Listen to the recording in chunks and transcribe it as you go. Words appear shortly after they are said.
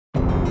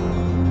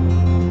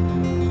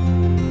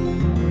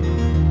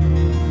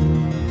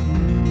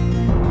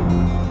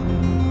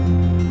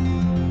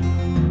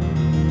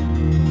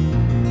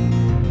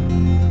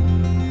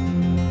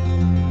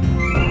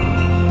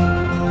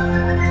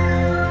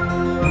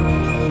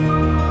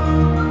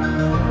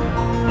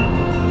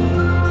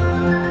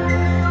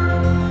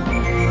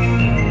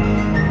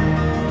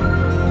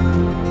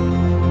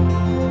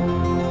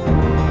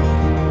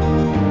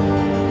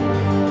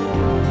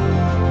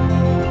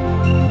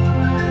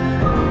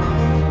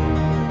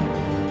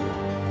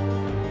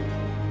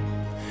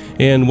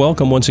And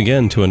welcome once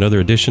again to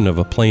another edition of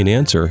A Plain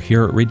Answer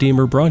here at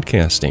Redeemer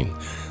Broadcasting.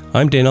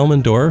 I'm Dan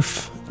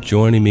Elmendorf.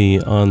 Joining me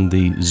on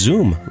the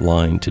Zoom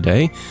line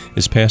today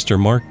is Pastor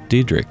Mark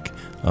Diedrich.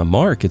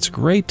 Mark, it's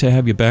great to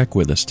have you back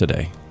with us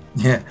today.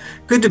 Yeah,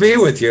 good to be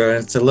with you.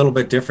 It's a little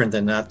bit different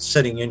than not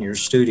sitting in your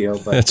studio.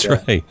 But, That's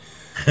right.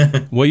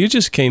 Well, you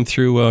just came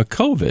through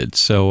COVID,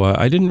 so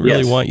I didn't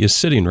really want you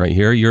sitting right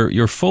here.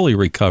 You're fully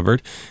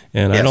recovered,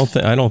 and yes.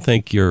 I don't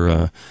think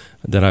you're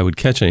that I would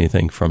catch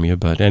anything from you.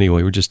 But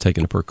anyway, we're just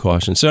taking a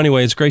precaution. So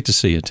anyway, it's great to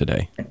see you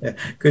today.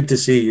 Good to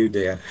see you,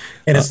 Dan.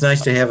 And it's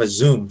nice to have a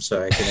Zoom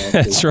so I can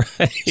that's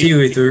right. see you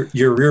with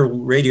your real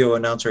radio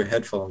announcer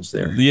headphones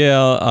there.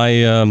 Yeah,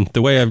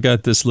 the way I've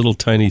got this little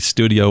tiny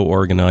studio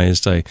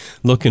organized, I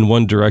look in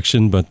one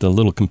direction, but the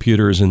little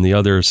computer is in the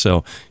other.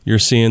 So you're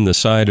seeing the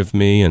side of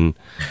me, and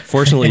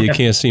fortunately, you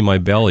can't see my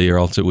belly, or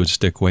else it would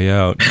stick way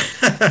out.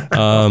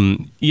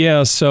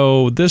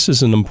 So this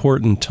is an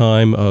important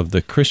time of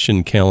the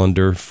Christian calendar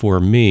for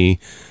me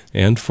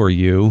and for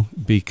you,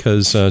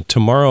 because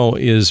tomorrow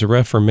is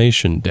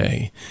Reformation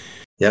Day.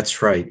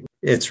 That's right.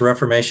 It's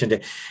Reformation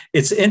Day.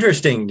 It's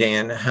interesting,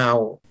 Dan,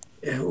 how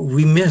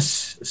we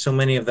miss so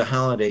many of the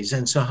holidays,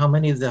 and so how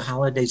many of the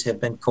holidays have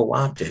been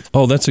co-opted.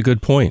 Oh, that's a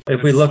good point.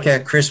 If we look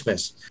at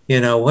Christmas,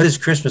 what is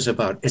Christmas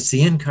about? It's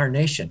the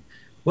incarnation.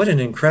 What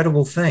an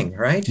incredible thing,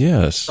 right?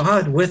 Yes.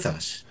 God with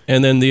us.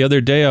 And then the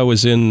other day I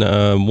was in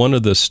one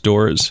of the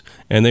stores,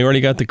 and they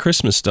already got the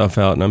Christmas stuff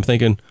out, and I'm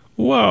thinking,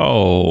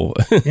 whoa.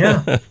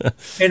 Yeah.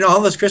 And all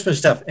this Christmas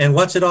stuff. And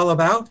what's it all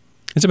about?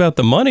 It's about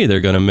the money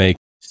they're going to make.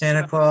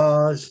 Santa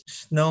Claus,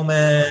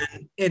 snowman.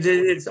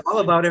 It's all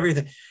about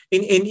everything.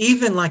 And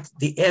even like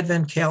the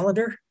Advent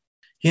calendar.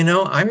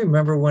 I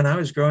remember when I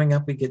was growing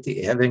up, we get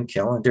the Advent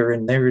calendar,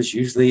 and there was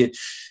usually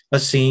a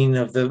scene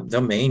of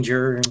the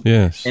manger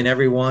and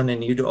everyone,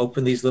 and you'd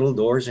open these little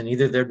doors, and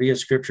either there'd be a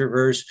scripture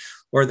verse,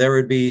 or there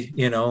would be,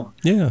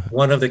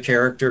 one of the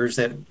characters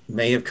that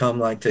may have come,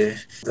 like the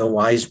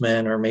wise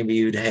men, or maybe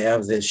you'd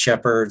have the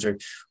shepherds,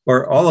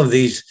 or all of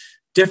these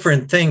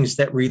different things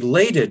that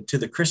related to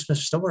the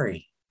Christmas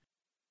story.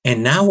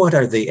 And now what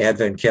are the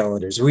Advent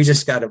calendars? We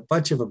just got a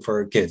bunch of them for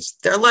our kids.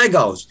 They're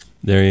Legos.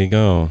 There you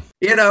go.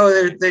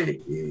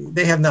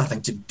 They have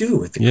nothing to do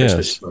with the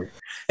Christmas story.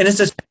 And it's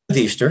the same with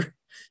Easter.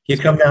 You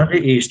come down to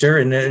Easter,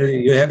 and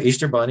you have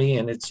Easter Bunny,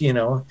 and it's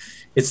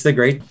the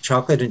great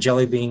chocolate and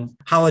jelly bean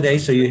holiday.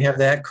 So you have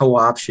that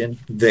co-option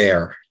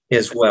there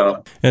as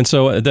well. And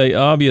so the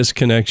obvious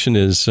connection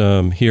is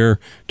here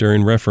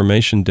during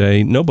Reformation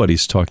Day,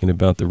 nobody's talking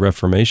about the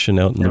Reformation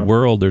out in the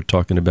world. They're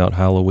talking about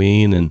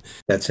Halloween, and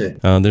that's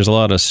it. There's a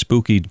lot of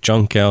spooky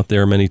junk out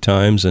there many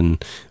times,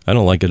 and I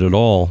don't like it at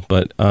all.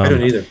 But I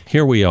don't either.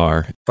 Here we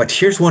are. But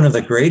here's one of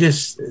the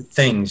greatest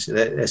things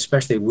that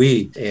especially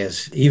we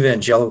as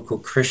evangelical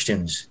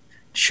Christians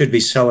should be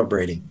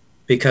celebrating,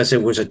 because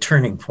it was a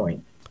turning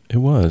point. It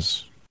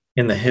was.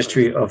 In the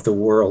history of the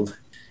world.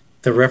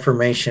 The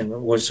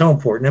Reformation was so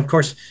important. Of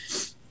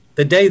course,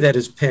 the day that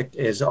is picked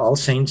is All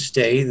Saints'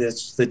 Day.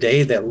 That's the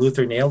day that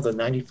Luther nailed the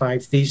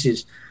 95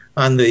 Theses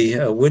on the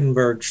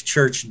Wittenberg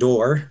church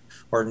door,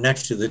 or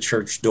next to the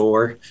church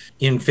door,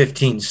 in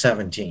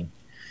 1517.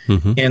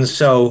 Mm-hmm. And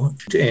so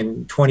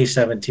in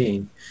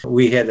 2017,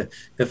 we had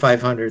the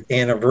 500th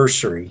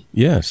anniversary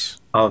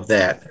of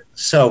that.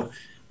 So,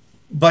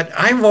 but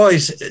I've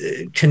always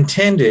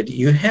contended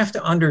you have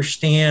to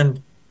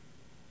understand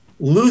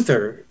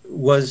Luther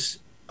was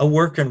a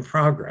work in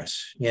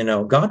progress.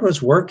 God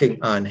was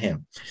working on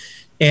him.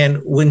 And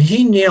when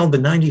he nailed the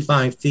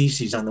 95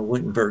 Theses on the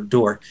Wittenberg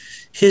door,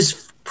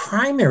 his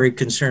primary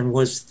concern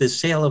was the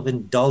sale of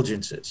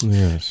indulgences.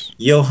 Yes.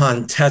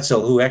 Johann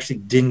Tetzel, who actually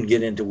didn't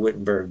get into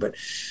Wittenberg, but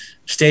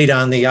stayed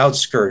on the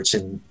outskirts,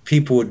 and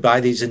people would buy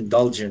these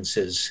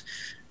indulgences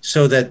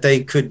so that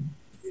they could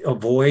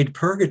avoid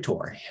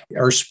purgatory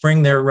or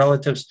spring their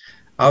relatives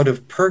out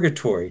of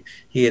purgatory.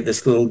 He had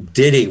this little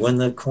ditty, when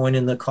the coin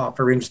in the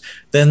coffer rings,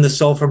 then the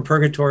soul from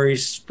purgatory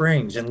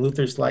springs. And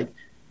Luther's like,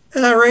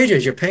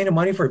 outrageous. You're paying the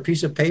money for a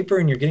piece of paper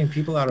and you're getting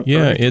people out of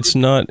purgatory. Yeah, it's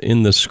not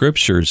in the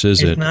scriptures,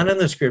 is it? It's not in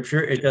the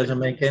scripture. It doesn't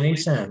make any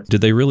sense. Did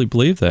they really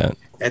believe that?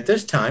 At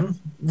this time,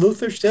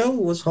 Luther still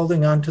was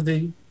holding on to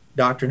the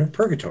doctrine of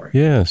purgatory.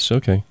 Yes,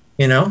 okay.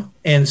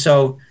 And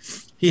so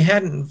he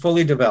hadn't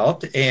fully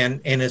developed, and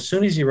as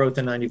soon as he wrote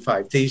the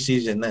 95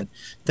 Theses, and then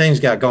things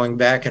got going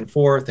back and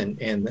forth, and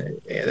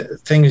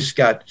things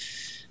got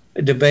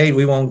debate.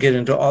 We won't get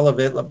into all of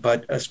it,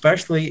 but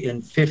especially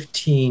in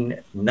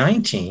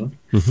 1519,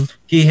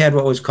 he had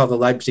what was called the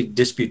Leipzig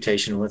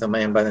Disputation with a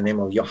man by the name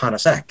of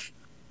Johannes Eck.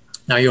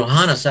 Now,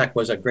 Johannes Eck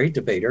was a great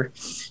debater.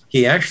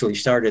 He actually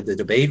started the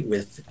debate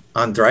with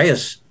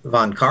Andreas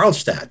von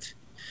Karlstadt.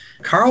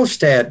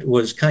 Karlstadt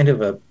was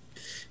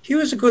he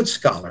was a good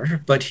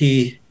scholar, but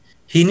he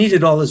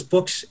needed all his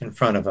books in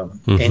front of him,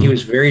 and he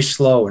was very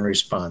slow in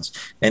response.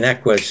 And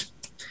Eck was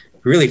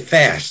really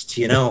fast,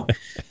 and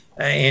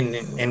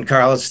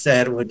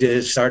Karlstadt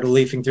would start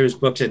leafing through his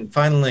books. And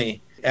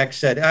finally, Eck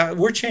said,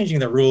 we're changing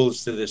the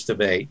rules to this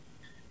debate.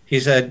 He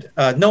said,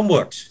 no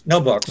books.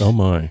 Oh,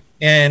 my.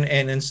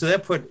 And so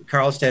that put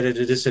Karlstadt at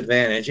a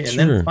disadvantage. And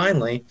then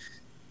finally,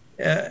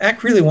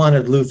 Eck really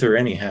wanted Luther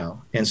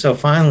anyhow. And so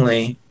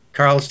finally,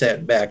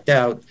 Karlstadt backed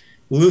out.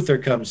 Luther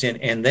comes in,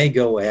 and they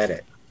go at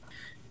it.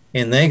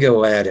 And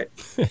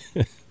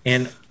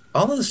And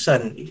all of a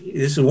sudden,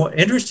 this is one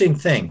interesting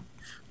thing.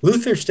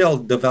 Luther's still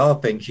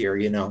developing here,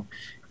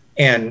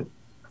 and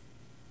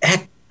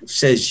Eck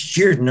says,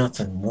 "You're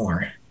nothing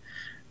more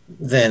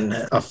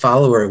than a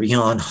follower of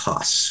Jan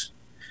Hus."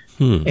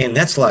 And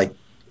that's like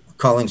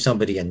calling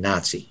somebody a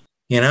Nazi,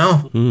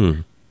 Oh,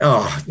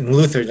 and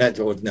Luther,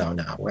 no.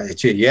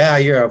 Yeah,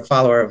 you're a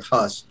follower of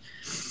Hus.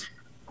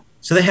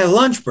 So they had a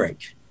lunch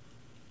break.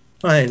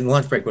 Well, and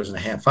lunch break wasn't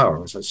a half hour,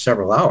 it was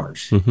several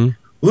hours. Mm-hmm.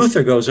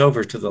 Luther goes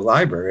over to the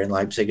library in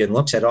Leipzig and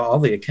looks at all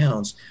the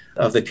accounts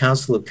of the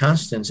Council of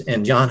Constance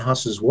and Jan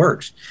Hus's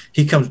works.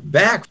 He comes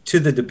back to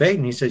the debate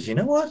and he says, you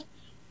know what?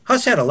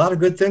 Hus had a lot of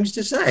good things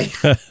to say.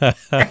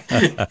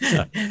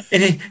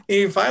 And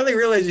he finally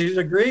realized he was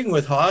agreeing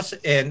with Hus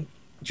and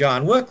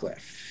John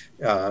Wycliffe.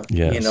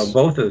 Yes.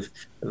 Both of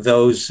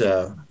those,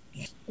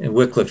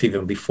 Wycliffe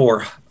even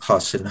before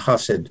Hus, and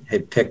Hus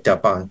had picked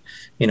up on,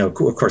 of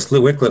course,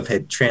 Wycliffe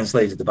had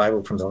translated the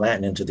Bible from the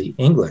Latin into the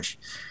English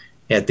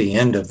at the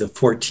end of the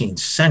 14th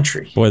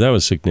century. Boy, that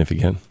was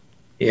significant.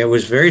 It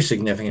was very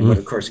significant, but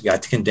of course it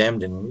got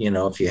condemned. And,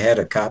 if you had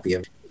a copy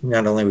of,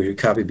 not only would your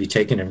copy be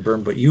taken and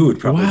burned, but you would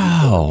probably.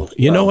 Wow.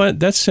 You know what?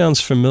 That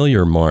sounds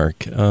familiar,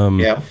 Mark.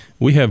 Yeah.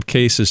 We have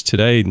cases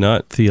today,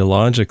 not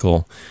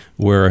theological,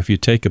 where if you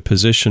take a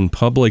position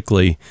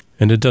publicly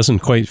and it doesn't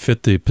quite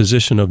fit the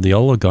position of the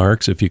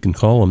oligarchs, if you can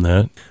call them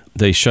that,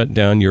 they shut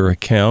down your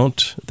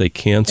account, they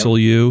cancel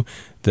you,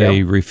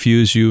 they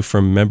refuse you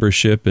from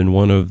membership in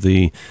one of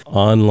the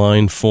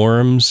online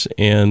forums.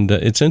 And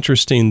it's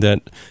interesting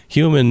that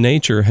human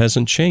nature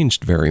hasn't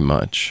changed very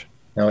much.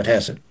 No, it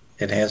hasn't.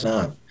 It has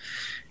not.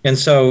 And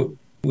so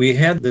we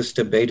had this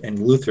debate, and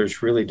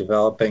Luther's really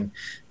developing.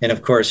 And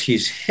of course,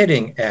 he's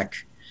hitting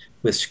Eck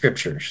with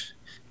scriptures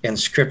and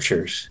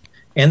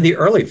the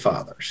early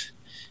fathers.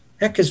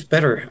 Eck is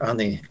better on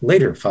the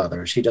later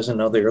fathers. He doesn't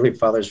know the early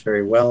fathers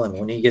very well. And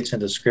when he gets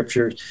into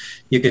scriptures,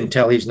 you can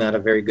tell he's not a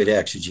very good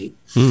exegete.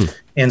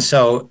 And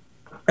so,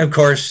 of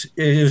course,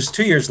 it was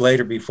 2 years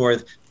later before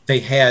they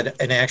had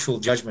an actual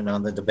judgment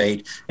on the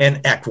debate, and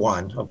Eck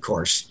won, of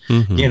course.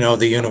 Mm-hmm.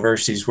 The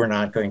universities were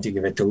not going to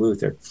give it to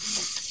Luther.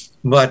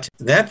 But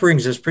that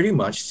brings us pretty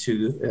much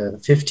to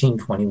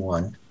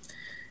 1521.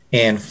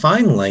 And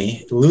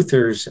finally,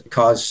 Luther's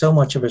caused so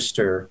much of a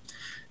stir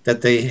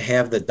that they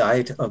have the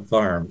Diet of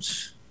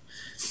Worms.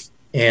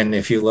 And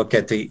if you look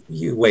at the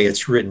way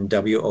it's written,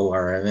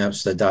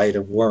 WORMS, the Diet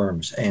of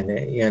Worms, and,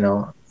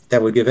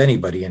 that would give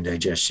anybody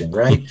indigestion,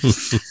 right?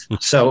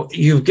 So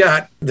you've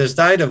got this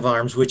Diet of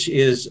Worms,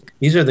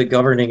 these are the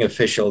governing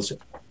officials.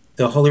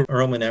 The Holy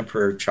Roman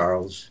Emperor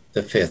Charles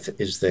V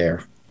is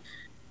there.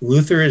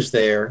 Luther is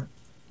there.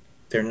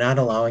 They're not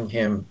allowing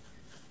him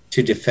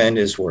to defend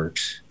his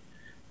works.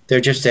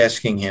 They're just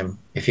asking him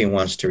if he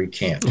wants to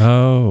recant.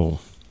 Oh.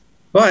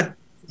 But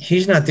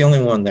he's not the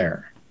only one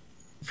there.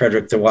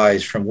 Frederick the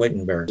Wise from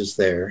Wittenberg is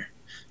there.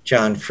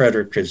 John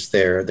Frederick is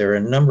there. There are a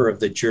number of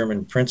the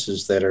German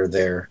princes that are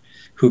there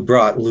who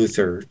brought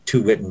Luther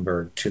to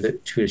Wittenberg, to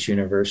his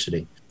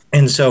university.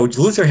 And so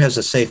Luther has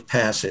a safe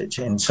passage.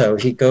 And so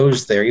he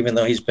goes there, even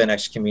though he's been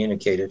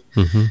excommunicated,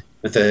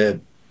 with a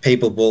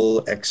papal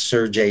bull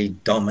Exsurge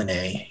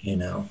Domine,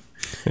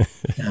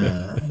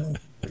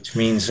 which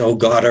means, "Oh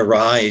God,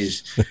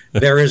 arise.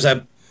 There is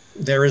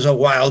a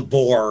wild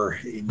boar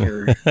in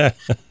your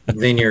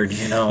vineyard,"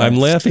 I'm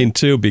laughing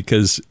too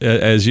because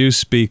as you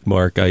speak,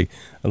 Mark, I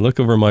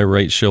look over my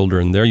right shoulder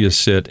and there you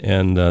sit,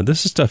 and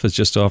this stuff is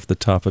just off the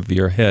top of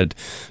your head.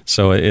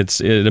 So it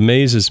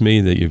amazes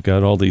me that you've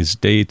got all these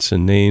dates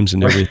and names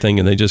and everything,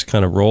 and they just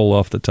kind of roll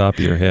off the top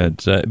of your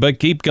head. But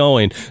keep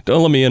going.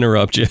 Don't let me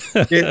interrupt you.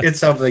 It's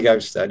something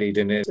I've studied,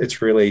 and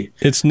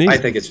it's neat. I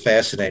think it's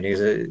fascinating.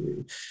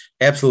 It's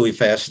absolutely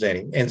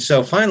fascinating. And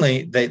so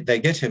finally, they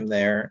get him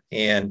there,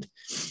 and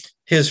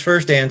his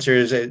first answer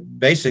is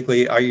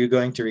basically, "Are you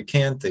going to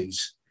recant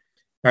these?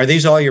 Are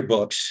these all your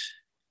books?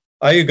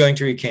 Are you going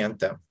to recant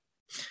them?"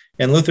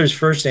 And Luther's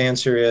first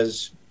answer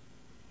is,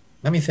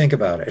 "Let me think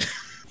about it."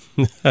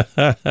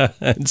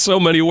 In so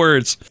many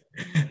words.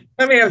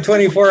 Let me have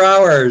 24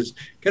 hours.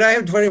 Can I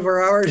have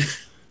 24 hours?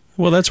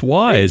 Well, that's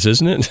wise,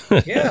 isn't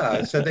it?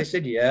 Yeah. So they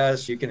said,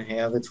 yes, you can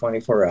have the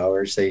 24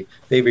 hours. They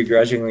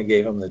begrudgingly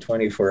gave him the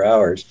 24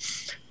 hours.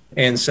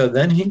 And so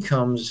then he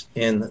comes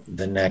in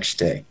the next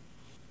day.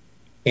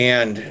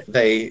 And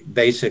they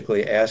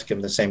basically ask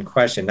him the same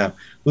question. Now,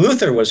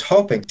 Luther was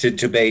hoping to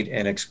debate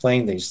and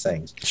explain these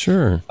things.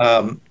 Sure.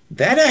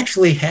 That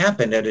actually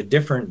happened at a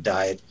different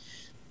diet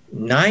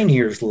 9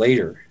 years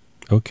later.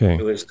 Okay.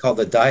 It was called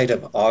the Diet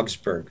of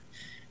Augsburg.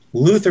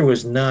 Luther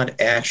was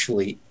not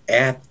actually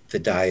at the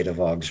Diet of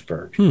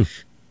Augsburg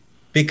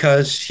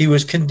because he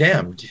was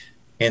condemned.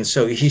 And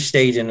so he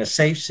stayed in a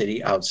safe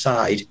city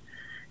outside.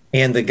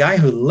 And the guy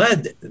who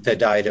led the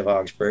Diet of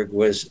Augsburg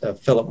was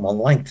Philip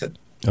Melanchthon.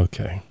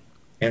 Okay.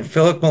 and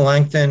Philip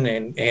Melanchthon,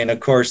 and of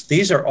course,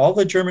 these are all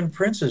the German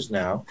princes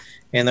now,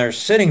 and they're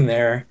sitting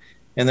there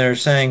and they're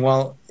saying,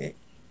 well,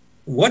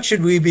 what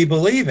should we be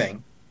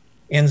believing?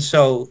 And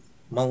so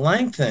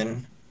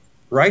Melanchthon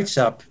writes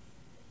up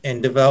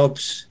and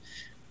develops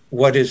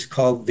what is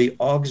called the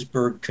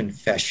Augsburg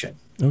Confession.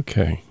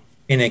 Okay.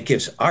 And it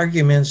gives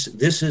arguments.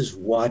 This is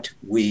what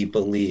we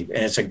believe.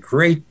 And it's a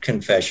great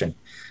confession.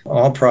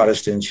 All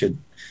Protestants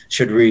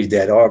should read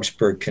that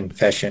Augsburg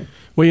Confession.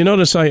 Well, you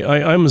notice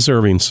I'm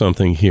observing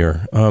something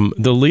here.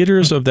 The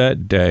leaders of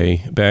that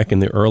day, back in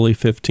the early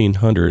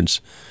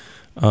 1500s,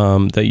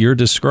 that you're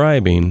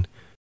describing,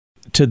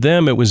 to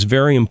them it was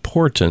very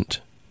important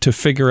to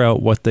figure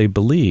out what they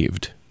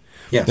believed.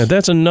 Yes. Now,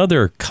 that's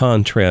another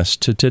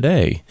contrast to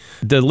today.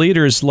 The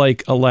leaders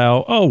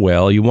allow, oh,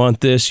 well, you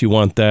want this, you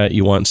want that,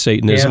 you want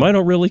Satanism. Yeah. I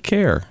don't really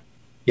care.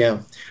 Yeah.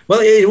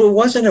 Well, it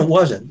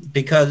wasn't,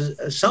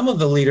 because some of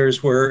the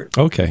leaders were,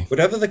 okay,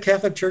 whatever the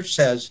Catholic Church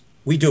says,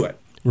 we do it.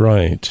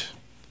 Right.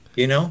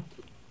 You know?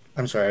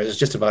 I'm sorry, I was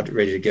just about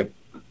ready to get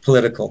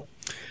political.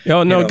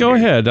 Oh, no, go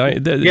ahead.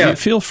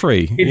 Feel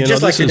free.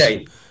 Just like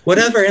today.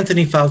 Whatever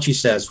Anthony Fauci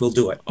says, we'll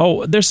do it.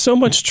 Oh, there's so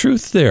much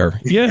truth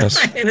there.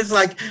 Yes. And it's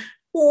like,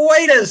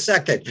 wait a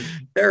second.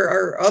 There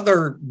are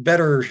other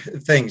better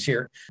things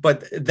here.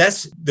 But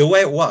that's the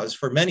way it was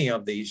for many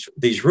of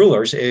these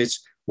rulers, is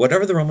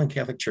whatever the Roman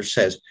Catholic Church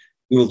says,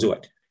 we will do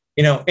it.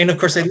 And of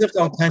course, they lived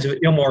all kinds of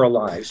immoral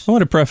lives. I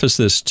want to preface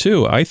this,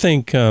 too. I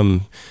think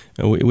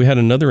we had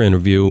another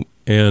interview,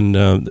 and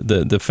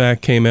the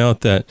fact came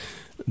out that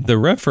the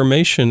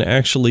Reformation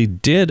actually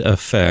did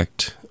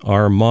affect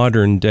our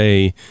modern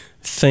day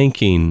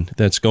thinking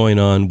that's going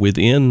on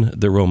within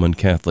the Roman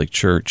Catholic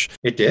Church.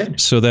 It did.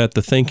 So that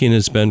the thinking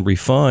has been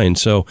refined.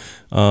 So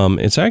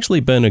it's actually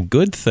been a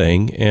good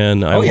thing.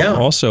 And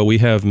also we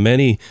have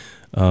many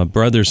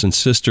brothers and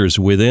sisters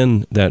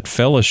within that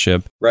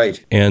fellowship.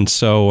 Right. And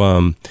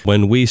so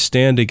when we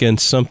stand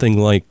against something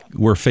like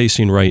we're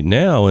facing right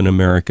now in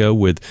America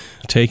with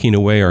taking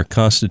away our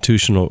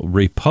constitutional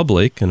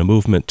republic and a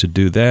movement to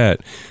do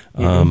that,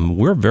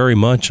 we're very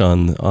much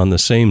on the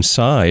same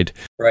side,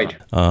 right,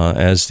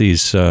 as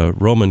these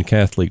Roman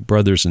Catholic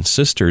brothers and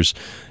sisters.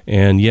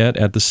 And yet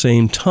at the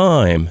same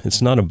time,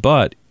 it's not a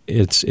but,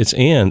 it's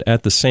and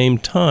at the same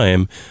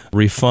time,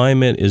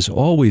 refinement is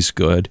always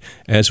good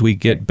as we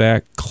get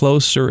back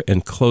closer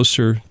and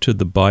closer to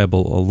the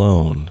Bible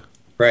alone.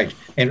 Right.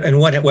 And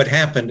what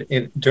happened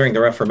during the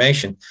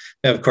Reformation,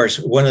 of course,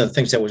 one of the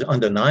things that was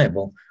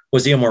undeniable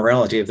was the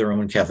immorality of the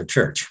Roman Catholic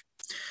Church.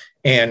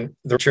 And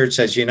the church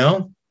says,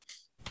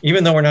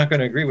 even though we're not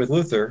going to agree with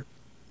Luther,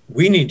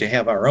 we need to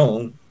have our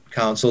own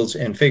councils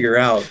and figure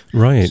out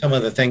some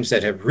of the things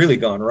that have really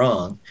gone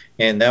wrong.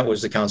 And that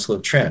was the Council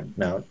of Trent.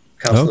 Now,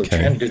 Council of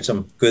Trent did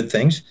some good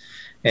things,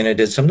 and it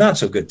did some not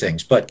so good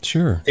things, but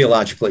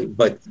theologically.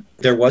 But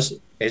there was,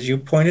 as you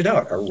pointed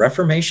out, a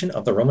reformation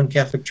of the Roman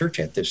Catholic Church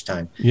at this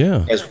time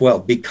as well,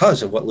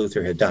 because of what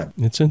Luther had done.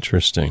 It's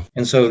interesting.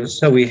 And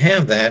so we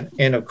have that.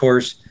 And of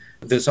course,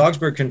 this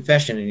Augsburg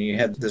Confession, and you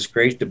had this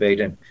great debate,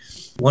 and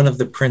one of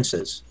the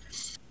princes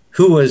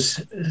who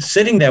was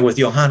sitting there with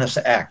Johannes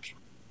Eck,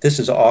 this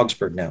is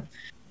Augsburg now,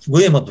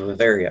 William of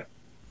Bavaria,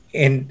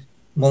 and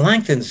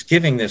Melanchthon's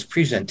giving this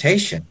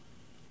presentation,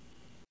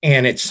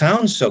 and it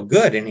sounds so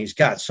good, and he's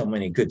got so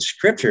many good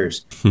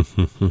scriptures,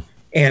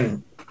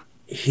 and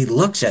he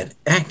looks at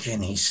Eck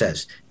and he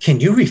says, "Can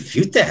you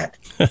refute that?"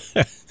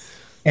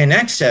 And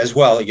Eck says,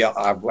 "Well,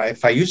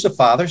 if I use the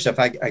fathers, if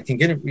I can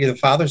get the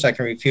fathers, I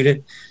can refute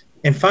it."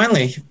 And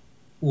finally,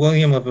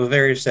 William of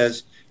Bavaria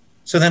says,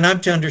 "So then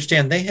I'm to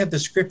understand they have the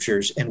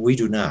scriptures and we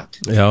do not."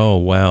 Oh,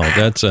 wow.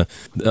 That's a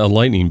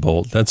lightning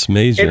bolt. That's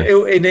major.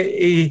 And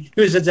he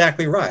was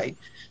exactly right.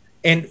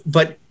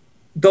 But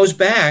goes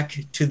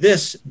back to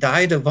this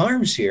Diet of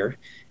Arms here,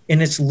 and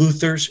it's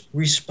Luther's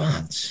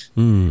response.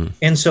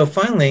 And so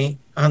finally,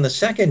 on the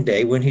second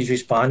day, when he's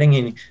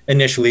responding,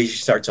 initially he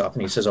starts off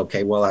and he says,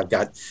 "Okay, well, I've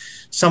got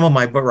some of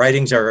my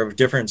writings are of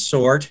different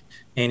sort."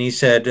 And he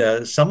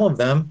said, some of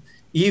them,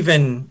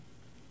 even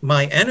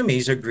my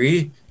enemies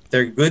agree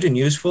they're good and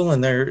useful,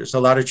 and there's a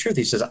lot of truth.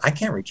 He says, I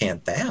can't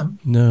recant them.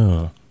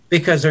 No.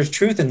 Because there's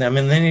truth in them.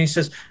 And then he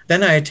says,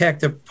 then I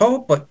attacked the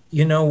Pope, but,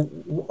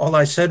 all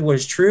I said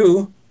was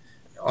true.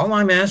 All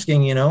I'm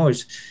asking,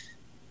 is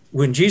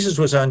when Jesus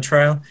was on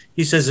trial,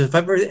 he says, if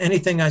ever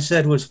anything I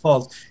said was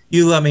false,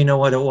 you let me know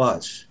what it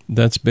was.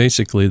 That's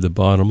basically the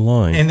bottom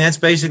line. And that's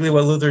basically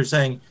what Luther's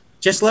saying.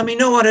 Just let me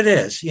know what it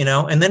is,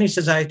 And then he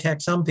says, I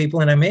attacked some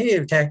people, and I may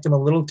have attacked them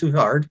a little too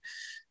hard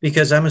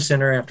because I'm a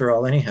sinner after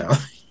all anyhow.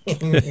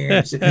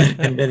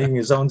 Admitting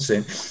his own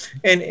sin,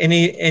 and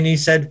he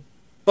said,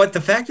 but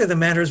the fact of the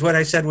matter is what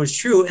I said was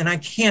true, and I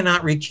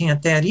cannot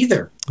recant that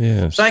either.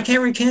 Yes. So I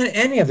can't recant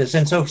any of this.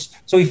 And so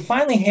we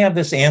finally have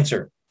this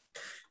answer,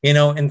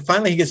 and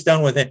finally he gets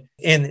done with it.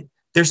 And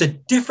there's a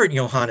different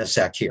Johannes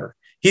Eck here.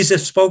 He's a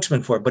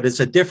spokesman for it, but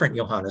it's a different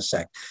Johannes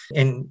Eck.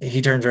 And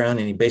he turns around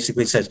and he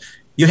basically says,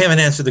 you haven't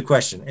answered the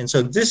question. And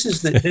so this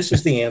is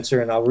the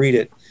answer, and I'll read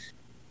it.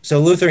 So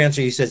Luther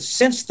answered, he said,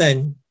 since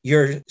then,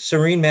 your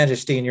serene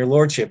majesty and your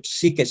lordship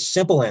seek a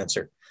simple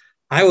answer.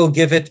 I will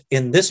give it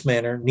in this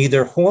manner,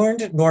 neither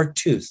horned nor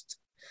toothed,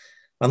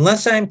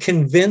 unless I am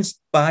convinced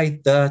by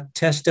the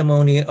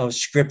testimony of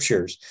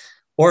scriptures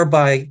or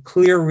by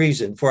clear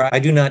reason, for I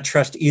do not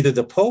trust either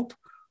the Pope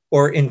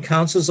or in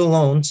councils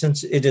alone,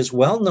 since it is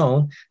well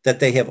known that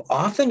they have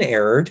often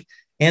erred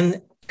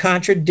and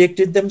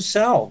contradicted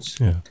themselves.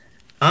 Yeah.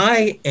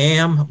 I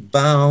am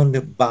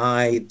bound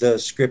by the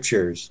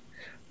scriptures.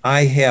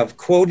 I have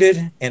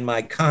quoted, and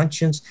my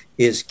conscience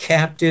is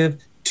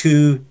captive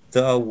to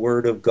the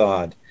word of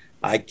God.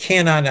 I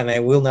cannot and I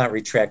will not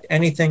retract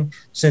anything,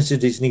 since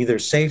it is neither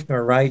safe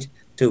nor right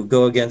to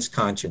go against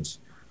conscience.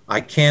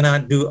 I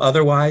cannot do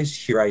otherwise.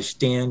 Here I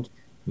stand.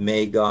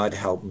 May God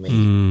help me.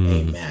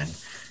 Amen.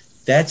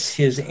 That's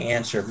his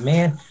answer.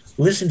 Man,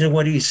 listen to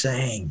what he's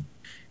saying.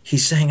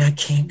 He's saying, I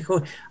can't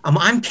go.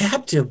 I'm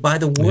captive by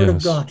the word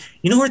of God.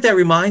 You know what that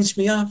reminds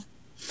me of?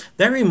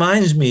 That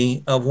reminds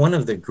me of one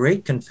of the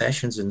great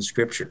confessions in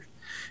Scripture.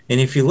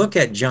 And if you look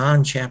at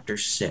John chapter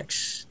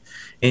 6,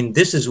 and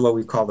this is what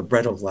we call the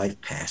bread of life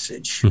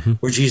passage,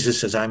 where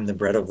Jesus says, I'm the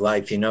bread of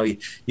life. You know,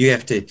 you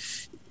have to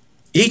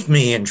eat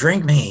me and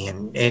drink me.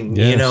 And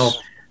you know,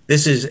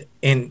 this is,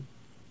 and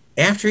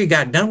after he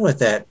got done with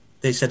that,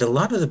 they said a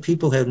lot of the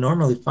people who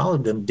normally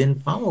followed him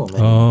didn't follow him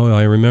anymore. Oh,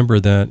 I remember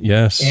that.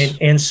 Yes.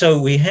 And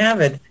so we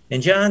have it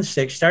in John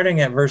 6,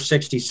 starting at verse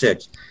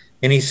 66.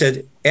 And he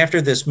said,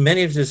 after this,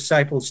 many of the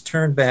disciples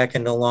turned back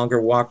and no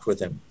longer walked with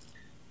him.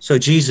 So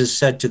Jesus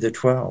said to the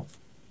 12,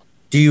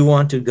 do you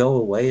want to go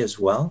away as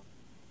well?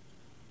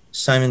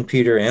 Simon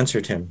Peter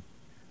answered him,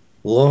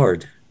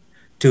 Lord,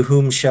 to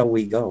whom shall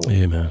we go?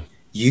 Amen.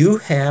 You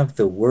have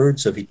the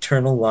words of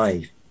eternal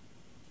life,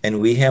 and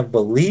we have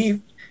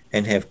believed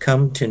and have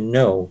come to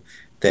know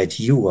that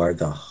you are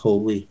the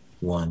Holy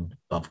One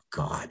of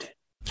God.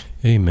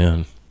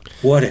 Amen.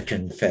 What a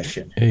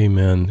confession.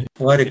 Amen.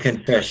 What a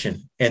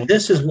confession. And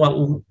this is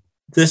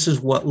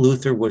what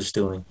Luther was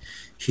doing.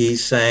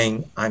 He's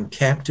saying, I'm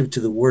captive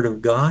to the word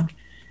of God.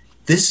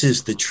 This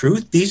is the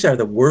truth. These are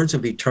the words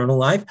of eternal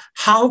life.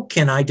 How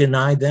can I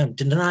deny them?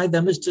 To deny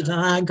them is to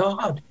deny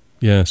God.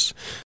 Yes.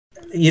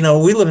 You know,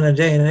 we live in a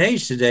day and an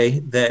age today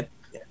that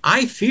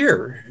I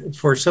fear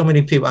for so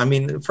many people. I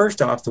mean,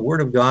 first off, the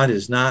word of God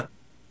is not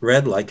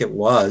read like it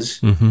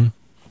was,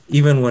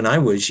 even when I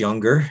was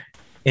younger,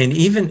 and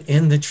even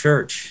in the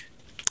church.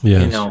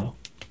 Yes. You know,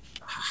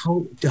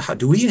 how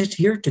do we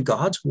adhere to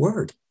God's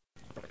word?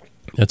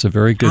 That's a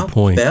very good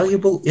point. How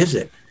valuable is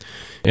it?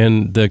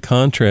 And the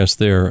contrast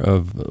there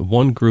of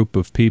one group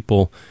of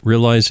people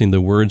realizing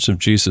the words of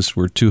Jesus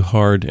were too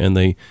hard, and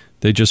they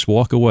just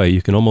walk away.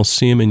 You can almost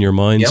see them in your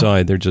mind's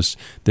eye. They're just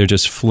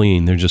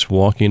fleeing. They're just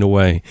walking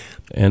away.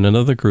 And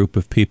another group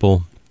of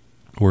people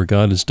where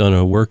God has done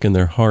a work in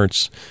their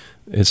hearts,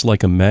 it's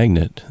like a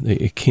magnet.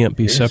 It can't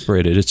be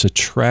separated. It's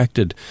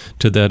attracted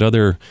to that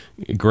other,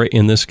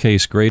 in this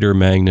case, greater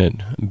magnet,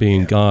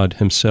 being God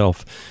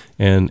himself.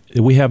 And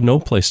we have no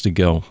place to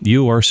go.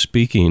 You are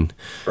speaking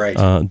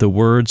the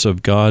words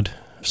of God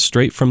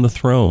straight from the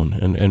throne,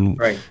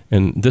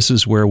 and this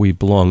is where we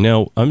belong.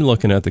 Now, I'm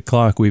looking at the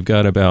clock. We've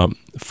got about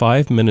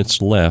 5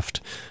 minutes left.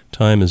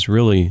 Time has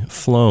really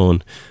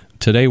flown.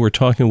 Today we're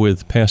talking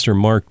with Pastor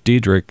Mark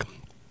Diedrich.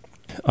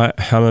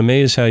 I'm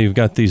amazed how you've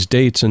got these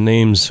dates and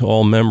names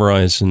all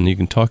memorized, and you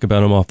can talk about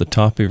them off the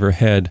top of your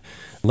head.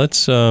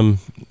 Let's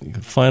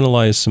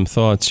finalize some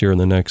thoughts here in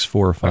the next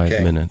 4 or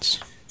 5 minutes.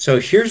 So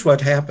here's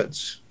what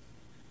happens.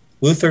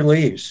 Luther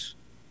leaves.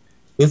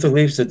 Luther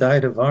leaves the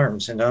Diet of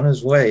Worms, and on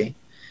his way,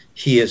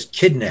 he is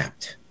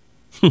kidnapped.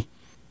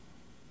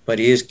 But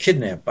he is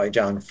kidnapped by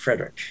John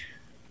Frederick,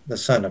 the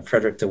son of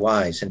Frederick the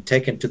Wise, and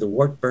taken to the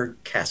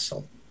Wartburg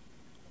Castle.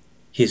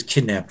 He is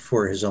kidnapped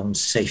for his own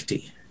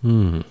safety.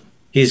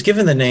 He is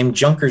given the name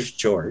Junkers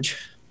George.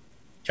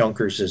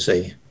 Junkers is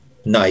a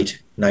knight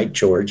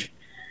George.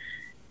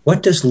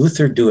 What does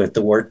Luther do at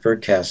the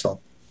Wartburg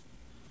Castle?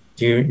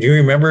 Do you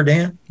remember,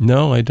 Dan?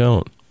 No, I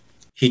don't.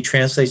 He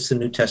translates the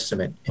New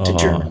Testament into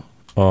German.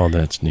 Oh,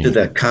 that's neat. To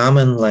the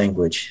common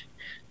language.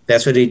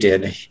 That's what he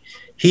did.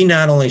 He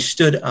not only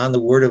stood on the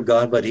Word of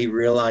God, but he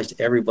realized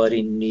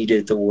everybody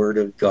needed the Word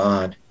of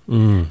God.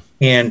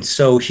 And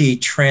so he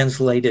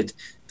translated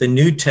the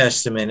New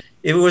Testament.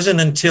 It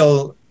wasn't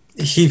until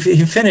he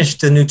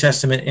finished the New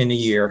Testament in a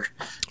year,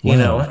 you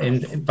know,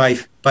 and by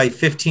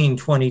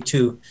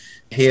 1522,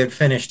 he had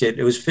finished it.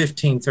 It was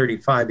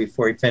 1535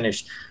 before he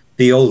finished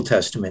the Old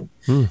Testament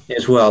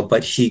as well.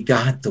 But he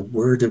got the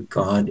Word of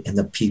God in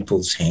the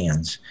people's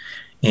hands.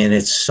 And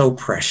it's so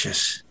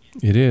precious.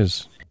 It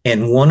is.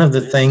 And one of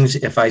the things,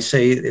 if I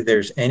say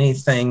there's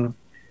anything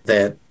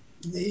that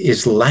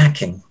is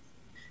lacking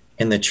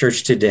in the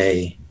church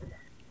today,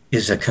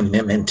 is a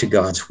commitment to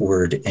God's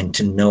word and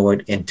to know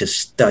it and to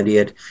study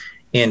it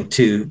and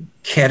to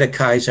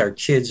catechize our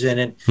kids in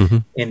it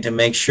and to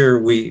make sure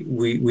we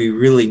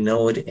really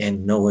know it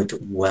and know it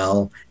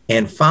well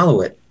and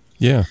follow it.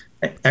 Yeah.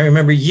 I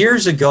remember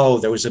years ago,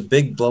 there was a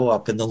big blow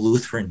up in the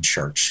Lutheran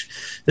Church.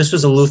 This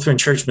was a Lutheran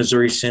Church,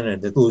 Missouri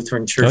Synod, the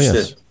Lutheran Church,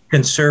 the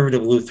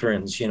conservative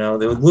Lutherans,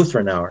 the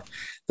Lutheran hour,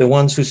 the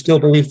ones who still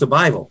believe the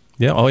Bible.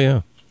 Yeah. Oh,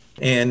 yeah.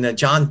 And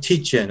John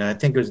Teachin, I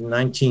think it was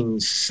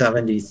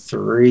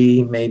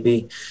 1973,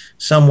 maybe,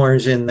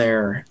 somewhere's in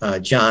there,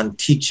 John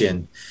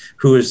Teachin,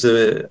 who is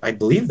I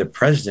believe the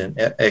president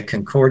at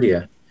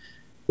Concordia,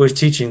 was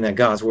teaching that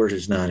God's word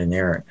is not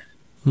inerrant.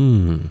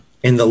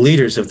 And the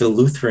leaders of the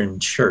Lutheran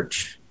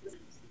Church,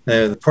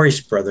 the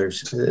Priest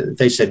brothers,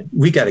 they said,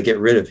 we got to get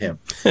rid of him.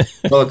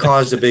 Well, it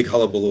caused a big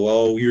hullabaloo.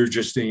 Oh, you're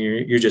just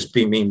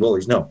being mean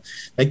bullies. No,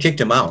 they kicked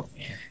him out,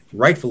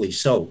 rightfully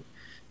so,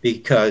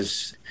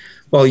 because,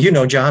 well,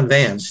 John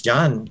Vance.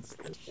 John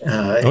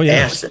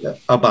asked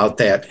about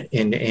that,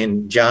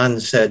 and John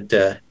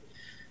said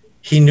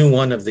he knew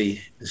one of the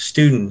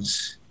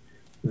students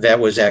that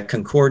was at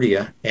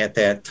Concordia at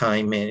that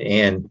time,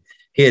 and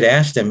he had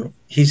asked him,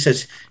 he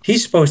says,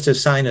 he's supposed to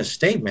sign a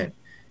statement.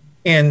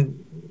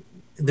 And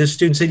the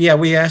student said, yeah,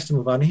 we asked him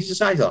about it. He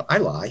says, I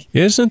lie.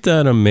 Isn't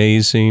that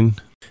amazing?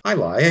 I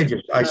lie.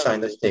 I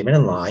signed the statement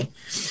and lie.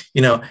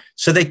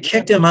 So they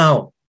kicked him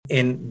out.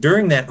 And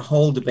during that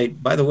whole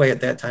debate, by the way,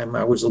 at that time,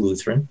 I was a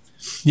Lutheran.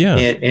 Yeah.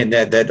 And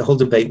that whole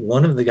debate,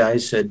 one of the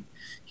guys said,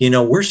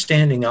 we're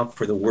standing up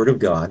for the word of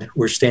God.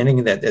 We're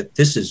standing that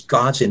this is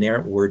God's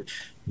inerrant word.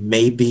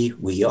 Maybe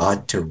we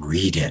ought to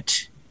read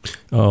it.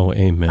 Oh,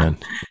 amen.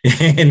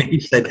 And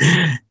he said,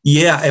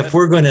 yeah, if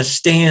we're going to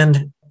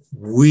stand,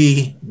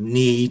 we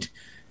need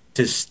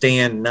to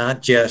stand,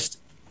 not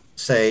just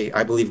say,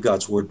 I believe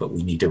God's word, but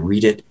we need to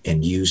read it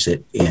and use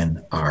it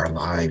in our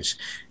lives.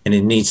 And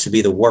it needs to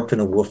be the warp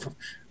and the woof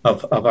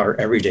of our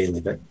everyday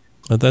living.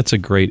 Well, that's a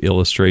great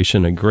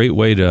illustration, a great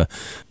way to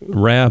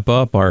wrap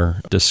up our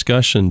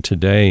discussion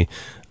today.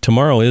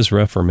 Tomorrow is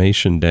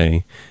Reformation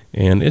Day,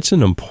 and it's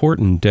an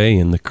important day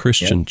in the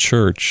Christian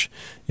church.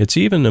 It's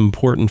even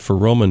important for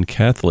Roman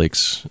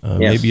Catholics.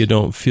 Maybe you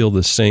don't feel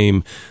the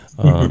same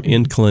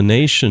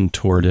inclination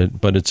toward it,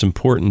 but it's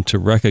important to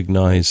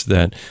recognize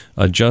that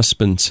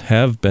adjustments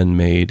have been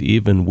made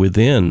even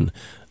within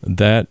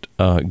that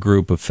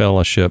group of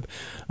fellowship.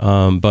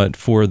 But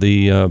for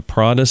the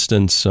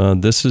Protestants,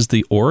 this is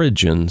the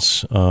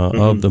origins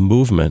of the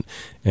movement.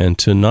 And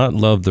to not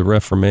love the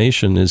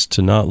Reformation is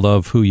to not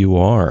love who you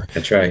are.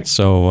 That's right.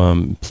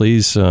 So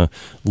please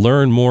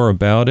learn more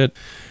about it.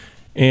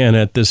 And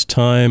at this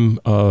time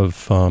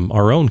of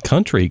our own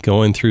country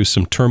going through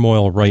some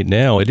turmoil right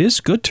now, it is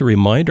good to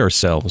remind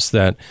ourselves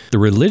that the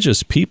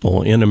religious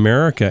people in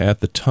America at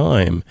the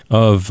time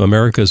of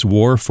America's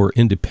war for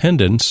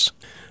independence,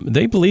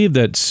 they believe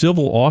that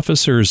civil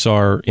officers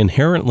are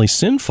inherently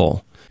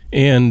sinful.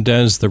 And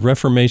as the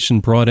Reformation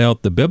brought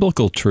out the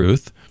biblical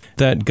truth,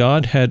 that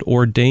God had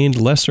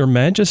ordained lesser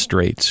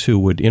magistrates who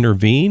would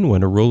intervene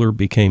when a ruler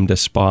became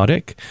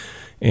despotic.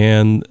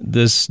 And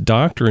this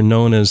doctrine,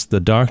 known as the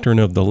doctrine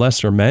of the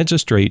lesser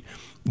magistrate,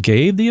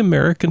 gave the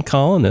American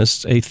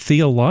colonists a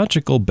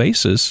theological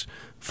basis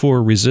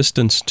for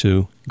resistance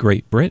to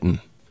Great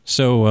Britain.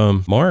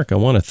 So, Mark, I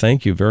want to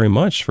thank you very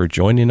much for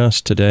joining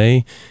us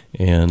today,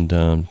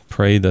 and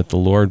pray that the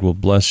Lord will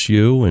bless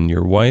you and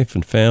your wife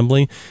and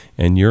family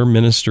and your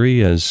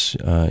ministry as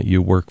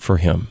you work for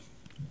Him.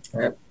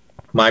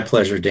 My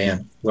pleasure,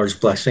 Dan. Lord's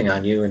blessing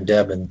on you and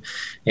Deb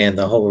and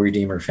the whole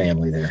Redeemer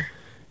family there.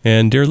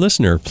 And dear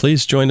listener,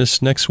 please join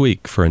us next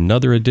week for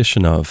another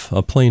edition of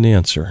A Plain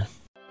Answer.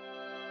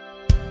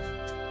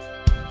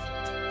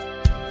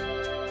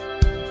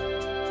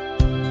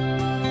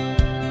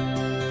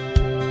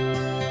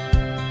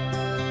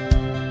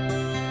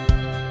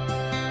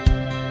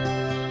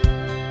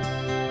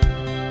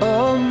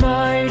 A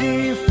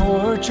mighty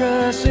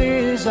fortress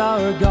is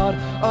our God,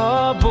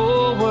 a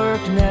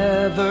bulwark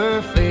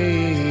never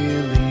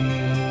failing.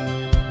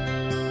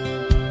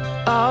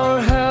 Our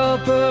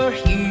helper,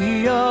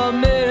 He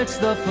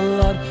amidst the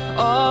flood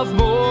of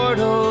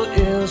mortal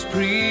ills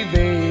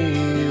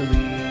prevailing.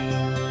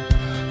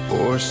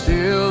 For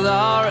still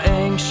our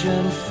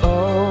ancient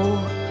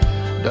foe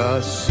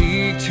does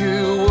seek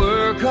to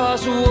work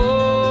us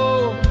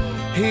woe.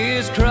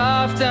 His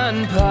craft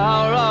and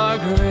power are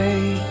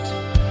great,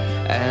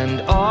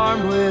 and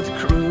armed with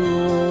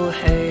cruel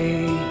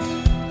hate.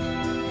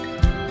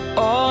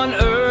 On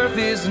earth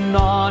is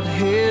not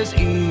his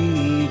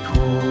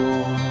equal.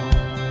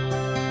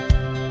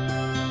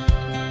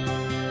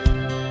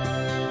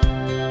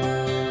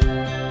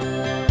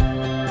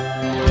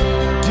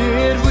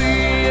 Did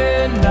we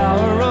in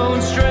our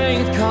own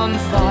strength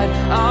confide,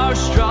 our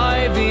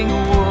striving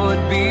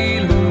would be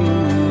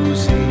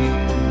losing.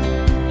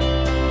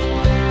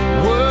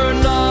 Were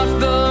not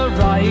the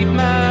right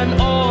man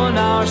on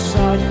our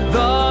side,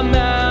 the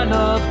man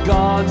of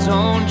God's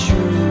own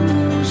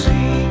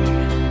choosing.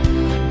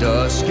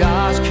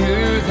 Disguised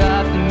who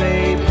that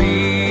may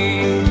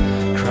be,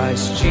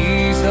 Christ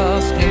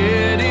Jesus,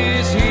 it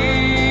is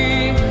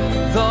He,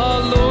 the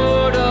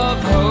Lord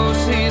of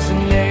hosts, His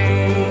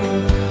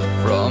name,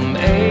 from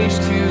age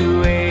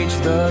to age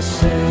the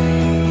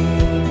same.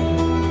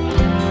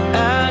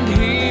 And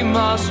He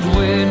must must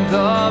win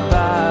the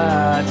battle.